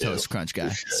real, French too. Toast Crunch guy.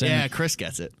 sure. Yeah, Chris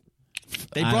gets it.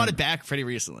 They I brought don't- it back pretty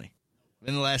recently.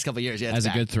 In the last couple of years, yeah, it's As a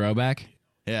back. good throwback.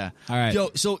 Yeah. All right.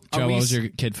 Yo, so Joe, what was your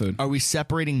kid food? are we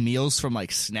separating meals from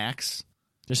like snacks?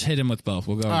 Just hit him with both.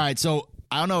 We'll go. All right, so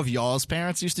I don't know if y'all's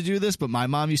parents used to do this, but my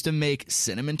mom used to make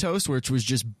cinnamon toast, which was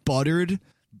just buttered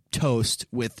toast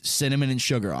with cinnamon and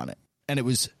sugar on it, and it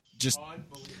was just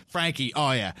Frankie.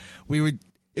 Oh yeah,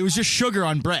 it was just sugar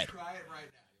on bread.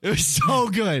 It was so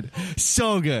good,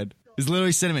 so good. It was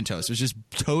literally cinnamon toast. It was just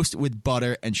toast with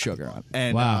butter and sugar on,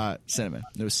 and Wow. cinnamon.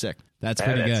 It was sick. That's Yeah,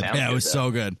 pretty that good. sounds Yeah, it good, was though.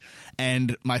 so good.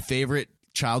 And my favorite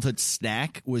childhood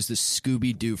snack was the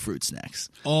Scooby-Doo fruit snacks.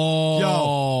 Oh,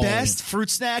 Yo, best fruit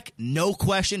snack, no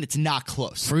question. It's not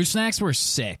close. fruit snacks were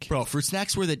sick. Bro, fruit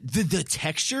snacks were the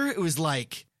texture. It was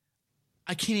like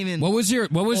I can't even. What was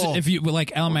Oh. if you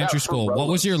like elementary for school? What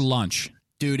was Rolos? your lunch?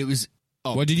 Dude, it was.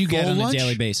 Oh, What did you get full on lunch? a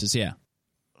daily basis? Yeah.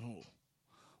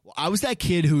 I was that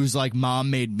kid whose like mom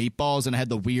made meatballs and had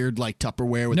the weird like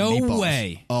Tupperware with No meatballs.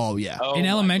 way. Oh yeah. Oh, In my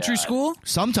elementary God. school?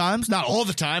 Sometimes, not all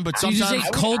the time, but So you just sometimes.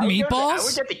 ate cold I would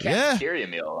meatballs? get the cafeteria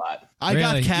meal a lot. I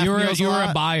Really? got calf you were meals you a were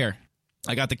lot. a buyer.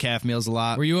 I got the calf meals a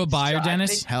lot. Were you a buyer, I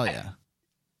Dennis? think- Hell yeah.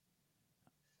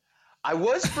 I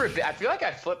was for a bit. I feel like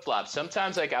I flip flopped.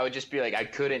 Sometimes, like I would just be like, I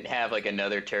couldn't have like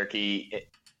another turkey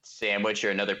sandwich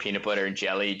or another peanut butter and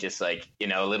jelly, just like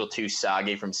a little too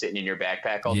soggy from sitting in your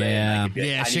backpack all day. Yeah. And I could be like,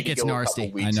 Yeah, I shit need to gets go a couple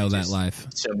nasty. weeks I know of that just life.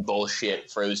 Some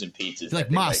bullshit frozen pizzas. You're that like,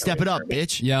 they Ma, make step away it up, from me.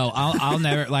 bitch. Yo, I'll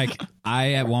never like.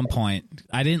 I at one point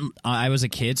I was a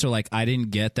kid, so like I didn't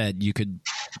get that you could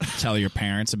tell your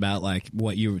parents about like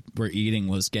what you were eating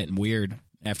was getting weird.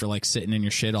 after like sitting in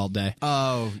your shit all day.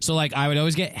 Oh, So like I would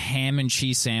always get ham and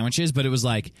cheese sandwiches, but it was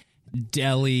like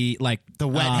deli, like The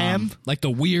wet ham? like the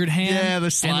weird ham, Yeah, the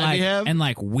slimy and like, ham. and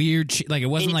like weird, like it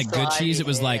wasn't like good Slimy cheese. It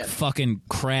was like ham. fucking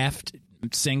Kraft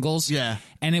singles. Yeah.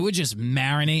 and it would just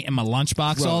marinate in my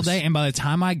lunchbox all Gross. day. And by the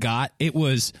time I got, it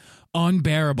was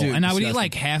unbearable. Dude, and I would eat disgusting.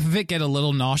 like half of it, get a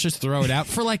little nauseous, throw it out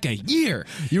for like a year.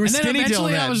 You were and then skinny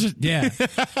eventually Dylan I was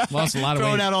just lost a lot of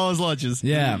throwing weight. out all his lunches.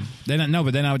 Yeah, then no,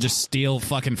 but then I would just steal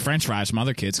fucking French fries from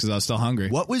other kids because I was still hungry.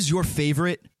 What was your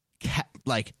favorite,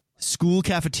 like, school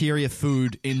cafeteria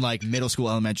food in, like, middle school,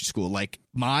 elementary school? Like,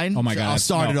 mine? Oh my god! I'll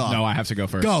start it off. No, I have to go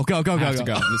first. Go. I have to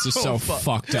go. This is so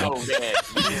fucked up. Oh man.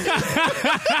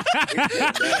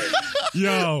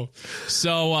 Yo.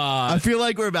 So I feel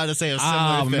like we're about to say a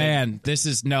similar oh thing. man, this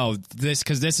is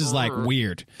like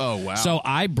weird. Oh, wow. So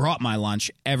I brought my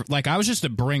lunch like I was just a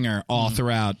bringer all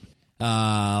throughout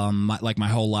my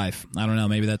whole life. I don't know,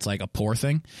 maybe that's like a poor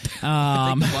thing.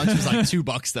 I think the lunch was like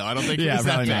 $2 though. I don't think it Yeah, was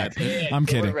that probably bad. not. I'm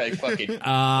kidding. Right, fucking,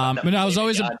 But I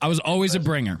was always a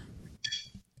bringer.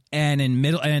 And in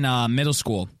middle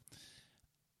school,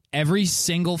 every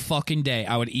single fucking day,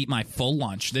 I would eat my full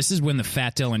lunch. This is when the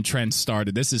Fat Dylan trend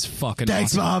started. This is fucking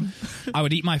Thanks, awesome. Mom. I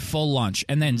would eat my full lunch,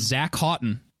 and then Zach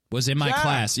Houghton was in my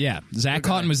class. Yeah, Zach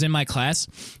Houghton was in my class.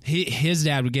 His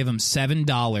dad would give him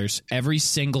 $7 every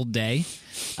single day,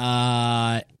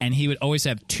 and he would always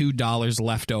have $2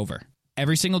 left over.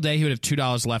 Every single day, he would have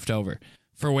 $2 left over.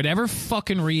 For whatever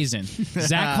fucking reason,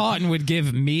 Zach Houghton would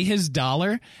give me his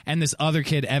 $1 and this other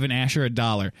kid, Evan Asher,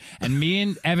 $1. And me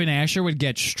and Evan Asher would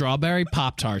get strawberry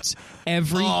Pop-Tarts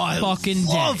every fucking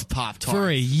love day Pop-Tarts. for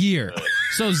a year.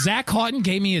 So Zach Houghton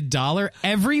gave me $1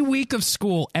 every week of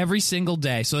school, every single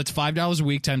day. So that's $5 a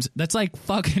week times. That's like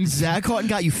fucking Zach Houghton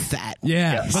got you fat.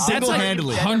 yeah. But that's like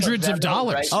Single-handedly. hundreds of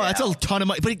dollars. Right. Oh, that's a ton of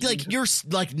money. But like you're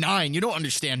like 9, you don't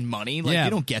understand money. Like Yeah. you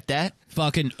don't get that.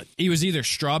 Fucking, it was either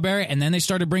strawberry, and then they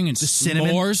started bringing Cinnamon.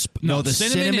 s'mores. No, the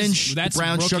cinnamon that's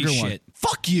brown rookie sugar one. shit.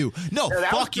 Fuck you. No, No,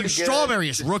 that was fuck you. pretty good. Strawberry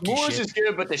is rookie S'mores shit. is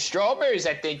good, but the strawberries,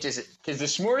 I think, just because the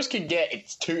s'mores can get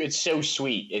it's so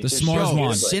sweet. It's The just s'mores so one.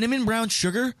 good. Cinnamon brown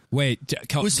sugar Wait,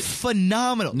 was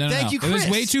phenomenal. no, Thank no. you, Chris. It was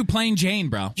way too plain Jane,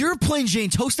 bro. You're plain Jane.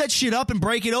 Toast that shit up and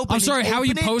break it open. I'm sorry. and How are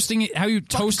you open it. posting it? How are you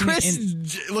toasting Chris,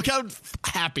 it in? look how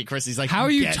happy Chris is. Like, How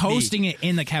are you get me. toasting it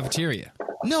in the cafeteria?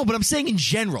 No, but I'm saying in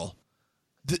general.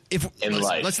 In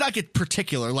life. Let's not get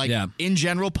particular. Like Yeah. in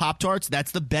general, Pop-Tarts,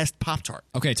 that's the best Pop-Tart.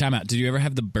 Okay, time out. Did you ever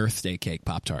have the birthday cake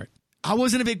Pop-Tart? I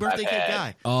wasn't a big birthday cake had-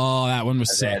 guy. Oh, that one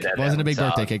was sick. that Wasn't a big was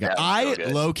birthday solid. cake guy. That was I so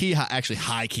good. low-key, actually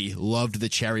high-key, loved the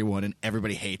cherry one, and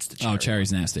everybody hates the cherry. Oh,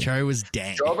 cherry's nasty. Cherry was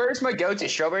dang. Strawberries my go-to.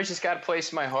 Strawberries just got a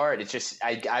place in my heart. It's just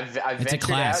I've ventured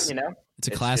class. out, you know. It's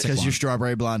a classic Because one. your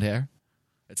strawberry blonde hair.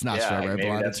 It's not Yeah, strawberry maybe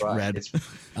blonde. that's It's why. red. It's pretty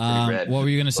red. What were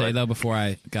you gonna say But- though before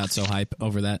I got so hype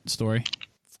over that story?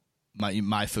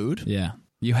 My food. Yeah,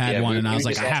 you had Yeah, one, we- and I we was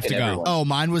like, just I have to asking go. everyone. Oh,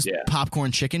 mine was Yeah.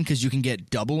 popcorn chicken because you can get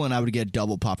double, and I would get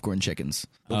double popcorn chickens.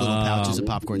 The little pouches of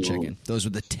popcorn chicken. Those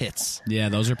were the tits. Yeah,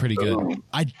 those are pretty good.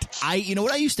 I, you know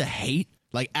what I used to hate?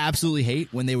 Like absolutely hate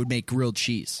when they would make grilled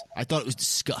cheese. I thought it was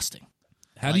disgusting.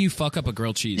 How do you fuck up a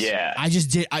grilled cheese? Yeah. I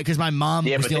just did because my mom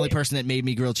Yeah, was but the only they- person that made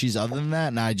me grilled cheese other than that,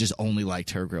 and I just only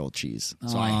liked her grilled cheese.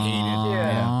 So I hated.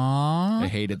 Yeah. I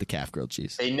hated the calf grilled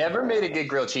cheese. They never made a good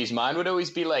grilled cheese. Mine would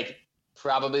always be like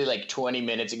probably like 20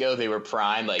 minutes ago. They were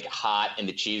prime, like hot, and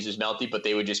the cheese was melty, but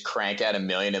they would just crank out a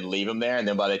million and leave them there. And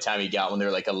then by the time you got one, they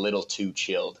were like a little too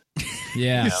chilled.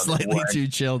 Yeah. Slightly work. too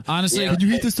chilled. Honestly, Yeah. Can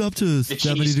you heat this up to The 70 cheese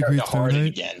started degrees to harden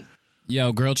Fahrenheit? again.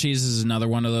 yo, grilled cheese is another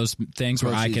one of those things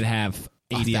where Grilled I cheese. could have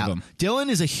 80 of them. Dylan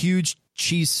is a huge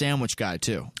cheese sandwich guy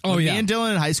too. Oh, When yeah. Me and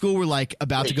Dylan in high school were like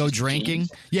about to Wait, go just drinking.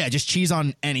 cheese? Yeah, just cheese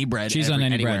on any bread. Cheese on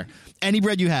any anywhere. bread. Any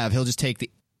bread you have, he'll just take the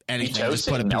You anything. toast Just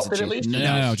put it a and piece of melt it at cheese. least?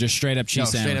 No, just straight up cheese No,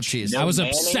 straight sandwich. up cheese. I was No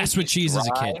obsessed mayonnaise, with cheese as a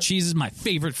dry. kid. Cheese is my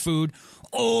favorite food.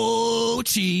 Oh,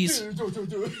 cheese.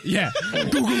 Yeah.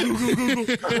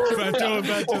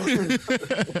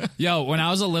 Yo, when I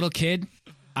was a little kid,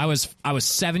 I was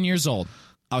 7 years old.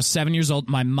 I was 7 years old.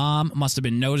 My mom must have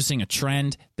been noticing a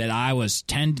trend that I was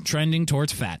trending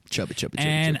towards fat. Chubby.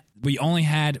 And we only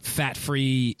had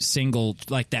fat-free single,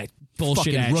 like that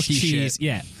bullshit Fucking ass rookie cheese. shit.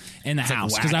 Yeah. In the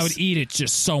house. Because I wax. would eat it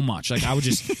just so much. Like, I would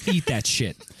just eat that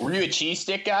shit. Were you a cheese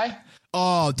stick guy?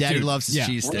 Oh, Daddy Dude, loves his yeah.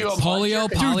 cheese Were sticks. you a Polio,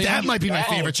 muncher? polio. Dude, that might be my Oh,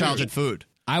 favorite dude. childhood food.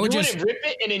 I You would wouldn't just... rip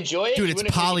it and enjoy it? Dude, You it's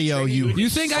wouldn't make it polio, trigger you- You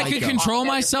think I could Psycho. control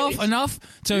myself enough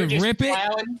to You're just rip it?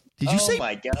 plowing? Did you Oh say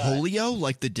my God. polio,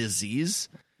 like the disease?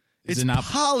 It's it not-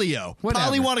 polio. Whatever.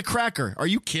 Polly want a cracker. Are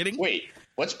you kidding? Wait,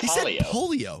 what's He said polio?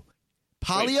 polio.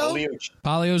 Polio?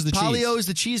 Polio's the cheese. Polio is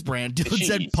the cheese brand. Dylan cheese.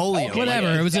 said polio. Okay.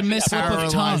 Whatever. It was a mislip of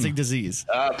tongue. Paralyzing disease.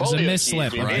 Polio a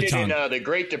mislip cheese. We of made the it in tongue. the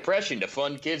Great Depression to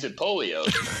fund kids with polio.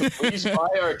 Please buy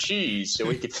our cheese so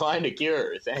we could find a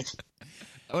cure. Thanks.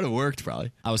 That would have worked,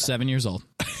 probably. I was 7 years old.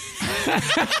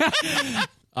 I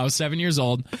was 7 years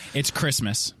old. It's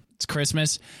Christmas. It's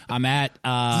Christmas. I'm at.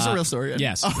 Is this a real story?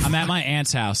 Yes. I'm at my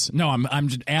aunt's house. No, I'm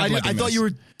just ad-libbing I thought this. you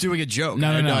were doing a joke. No,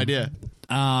 I had no. no idea.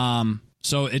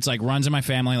 So it's like runs in my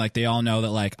family. Like they all know that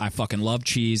like I fucking love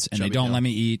cheese, and they Chubby don't Hill. let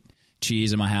me eat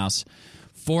cheese in my house.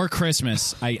 For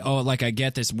Christmas, I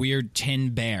get this weird tin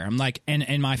bear. I'm like, and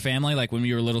in my family, like when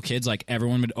we were little kids, like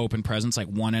everyone would open presents like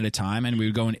one at a time, and we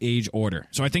would go in age order.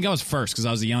 So I think I was first because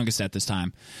I was the youngest at this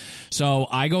time. So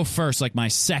I go first, like my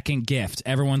second gift.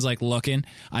 Everyone's like looking.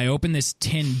 I open this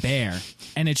tin bear,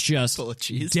 and it's just Full of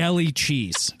cheese? deli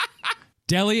cheese.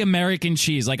 Deli American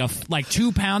cheese, like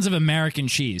 2 pounds of American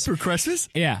cheese. For Christmas?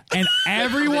 Yeah, and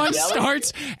everyone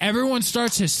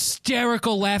starts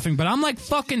hysterical laughing, but I'm like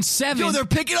fucking 7. Yo, they're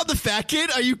picking up the fat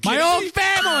kid? Are you kidding My own me?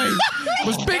 family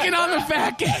was picking on the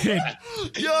fat kid,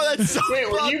 Yo, that's so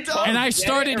Wait, were you fucked up. and I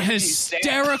started Damn, you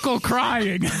hysterical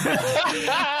crying.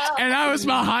 And I was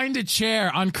behind a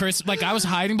chair on Christmas, like I was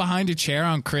hiding behind a chair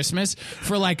on Christmas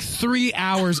for like 3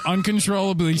 hours,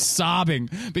 uncontrollably sobbing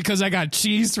because I got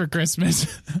cheese for Christmas.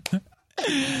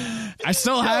 I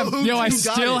still have, who got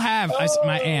it?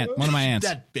 my aunt, one of my aunts.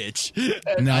 That bitch.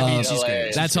 No, I mean, she's she's hilarious.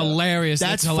 great. that's hilarious.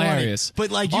 That's funny. hilarious.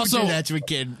 But like, you Also- would do that to a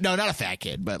kid. No, not a fat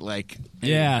kid, but like,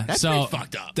 Yeah, that's so pretty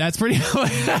fucked up. That's pretty.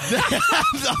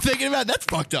 I'm thinking about it, that's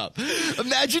fucked up.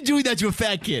 Imagine doing that to a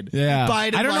fat kid. Yeah.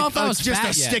 Buying him, I don't know like, if I was just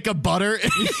fat a yet. stick of butter,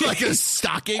 like a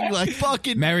stocking, like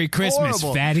fucking. Merry Christmas,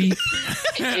 horrible. fatty.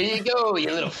 Here you go,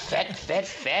 you little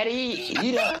fatty.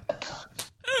 Eat up.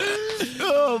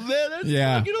 Oh man, that's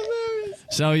Yeah. fucking hilarious.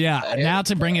 So yeah, now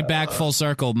to bring it back full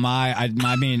circle,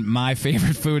 my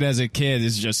favorite food as a kid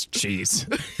is just cheese,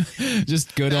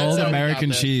 just good old how we American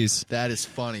got that. cheese. That is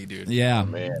funny, dude. Yeah.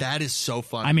 That is so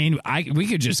funny. I mean, we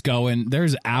could just go in.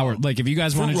 There's hours. Like, if you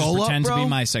guys want to just roll-up, pretend to bro? be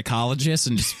my psychologist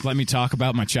and just let me talk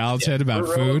about my childhood, about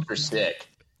food. For sick.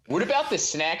 What about the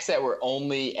snacks that were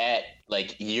only at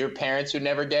like your parents would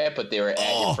never get, but they were at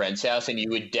your friend's house, and you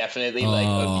would definitely like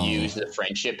abuse the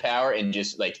friendship power and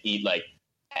just like eat like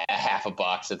a half a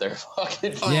box of their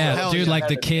fucking. Yeah, hell dude, yeah. like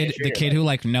the kid who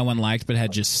like no one liked but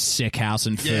had just sick house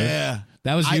and food. yeah.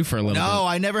 That was you for a little No,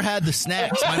 I never had the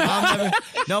snacks.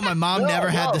 My mom never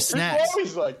had the snacks.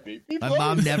 Always like me. My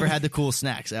mom never had the cool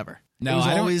snacks ever. No, It was I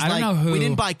don't- always I don't like, know who- We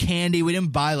didn't buy candy. We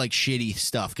didn't buy like shitty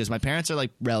stuff because my parents are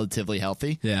like relatively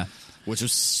healthy. bit. Yeah. Which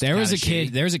was There was a kinda kid.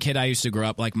 shitty. There was a kid I used to grow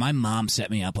up. Like my mom set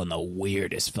me up on the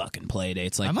weirdest fucking play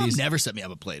dates. Like My mom these. never set me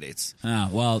up at play dates. Oh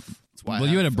well. why Well,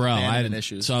 I you had a have bro. I abandonment had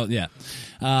issues. So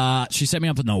yeah. She set me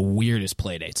up with the weirdest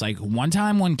play dates. Like one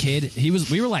time, one kid.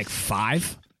 We were like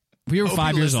 5. We were Hope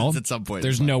 5 he years listens old. at some point.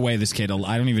 There's no way this kid.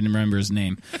 I don't even remember his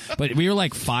name. But we were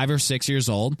like 5 or 6 years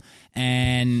old,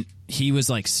 and he was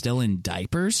like still in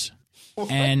diapers.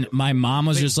 And my mom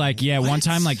was just like, yeah, one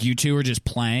time, like, you two were just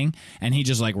playing, and he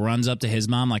just, like, runs up to his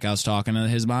mom, like, I was talking to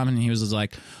his mom, and he was just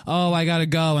like, oh, I gotta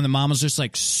go, and the mom was just,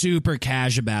 like, super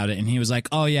cash about it, and he was like,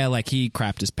 oh, yeah, like, he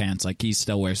crapped his pants, like, he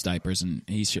still wears diapers, and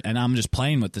and I'm just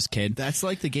playing with this kid. That's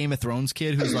like the Game of Thrones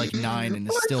kid who's like 9 and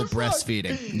is What still the fuck?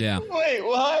 breastfeeding. Yeah. Wait,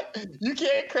 what? You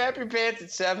can't crap your pants at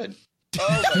 7.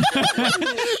 Oh my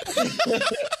God.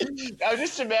 I'm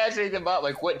just imagining the mom.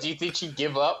 Like, what do you think she'd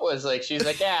give up? Was like, she's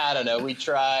like, yeah, I don't know. We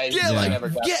tried. Yeah, We like, never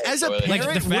got yeah, to the as a toilet." Like,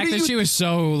 parent, the what fact are that you- she was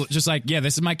so, just like, yeah,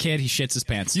 this is my kid, he shits his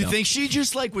pants You still. think she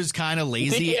just like was kind of think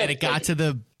lazy he had, and it got like, to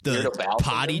the weird bowel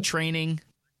potty syndrome? training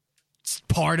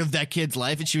part of that kid's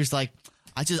life and she was like,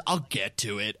 I'll get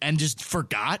to it and just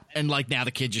forgot and like now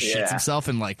the kid just shits Yeah. himself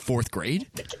in like 4th grade.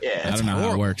 Yeah. I don't know how it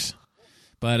horrible. works.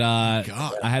 But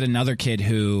God. I had another kid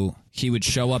who he would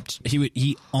show up.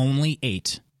 He only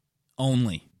ate,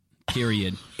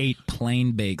 ate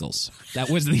plain bagels. That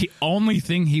was the only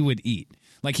thing he would eat.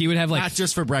 Like he would have like Not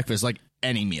just for breakfast, like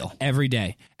any meal. every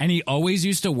day, and he always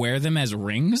used to wear them as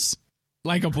rings.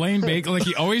 Like a plain bagel, like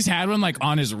he always had one like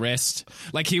on his wrist.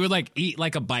 Like he would like eat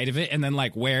like a bite of it and then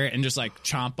like wear it and just like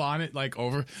chomp on it like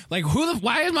over. Like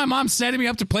why is my mom setting me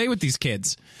up to play with these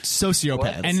kids?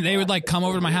 Sociopaths. And they would like come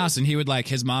over to my house and he would like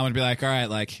his mom would be like, all right,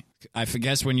 like I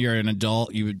guess when you're an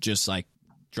adult you would just like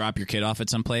drop your kid off at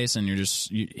some place and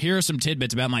here are some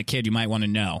tidbits about my kid you might want to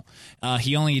know.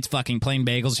 He only eats fucking plain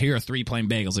bagels. Here are 3 plain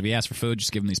bagels. If he asks for food,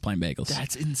 just give him these plain bagels.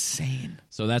 That's insane.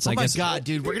 So that's Oh I my guess God,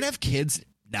 dude, we're going to have kids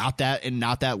not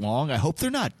that long. I hope they're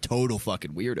not total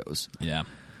fucking weirdos. yeah.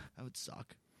 That would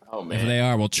suck. Oh, man. If they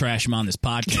are, we'll trash them on this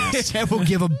podcast. And we'll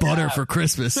give them butter for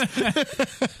Christmas.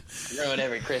 Ruin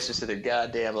every Christmas of their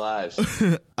goddamn lives.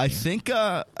 I think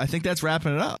that's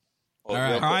wrapping it up. All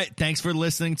right. All right. Thanks for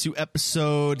listening to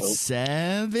episode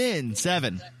 7.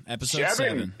 Episode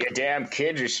 7. You damn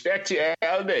kids, respect your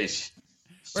elders.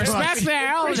 Respect the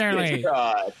elderly.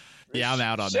 God. Yeah, I'm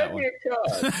out on that one.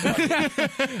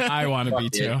 I want to be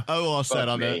too. Oh, all set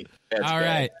on that. All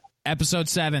right. Episode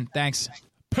 7. Thanks.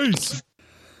 Peace.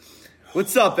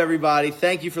 What's up, everybody?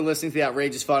 Thank you for listening to the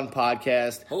Outrageous Fun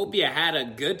Podcast. Hope you had a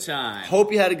good time.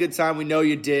 Hope you had a good time. We know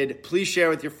you did. Please share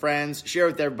with your friends. Share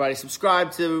with everybody.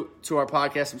 Subscribe to our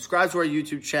podcast. Subscribe to our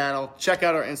YouTube channel. Check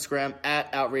out our Instagram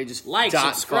at outrageous. Like,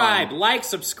 subscribe. Like,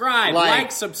 subscribe.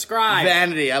 Like, subscribe.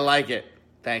 Vanity. I like it.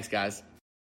 Thanks, guys.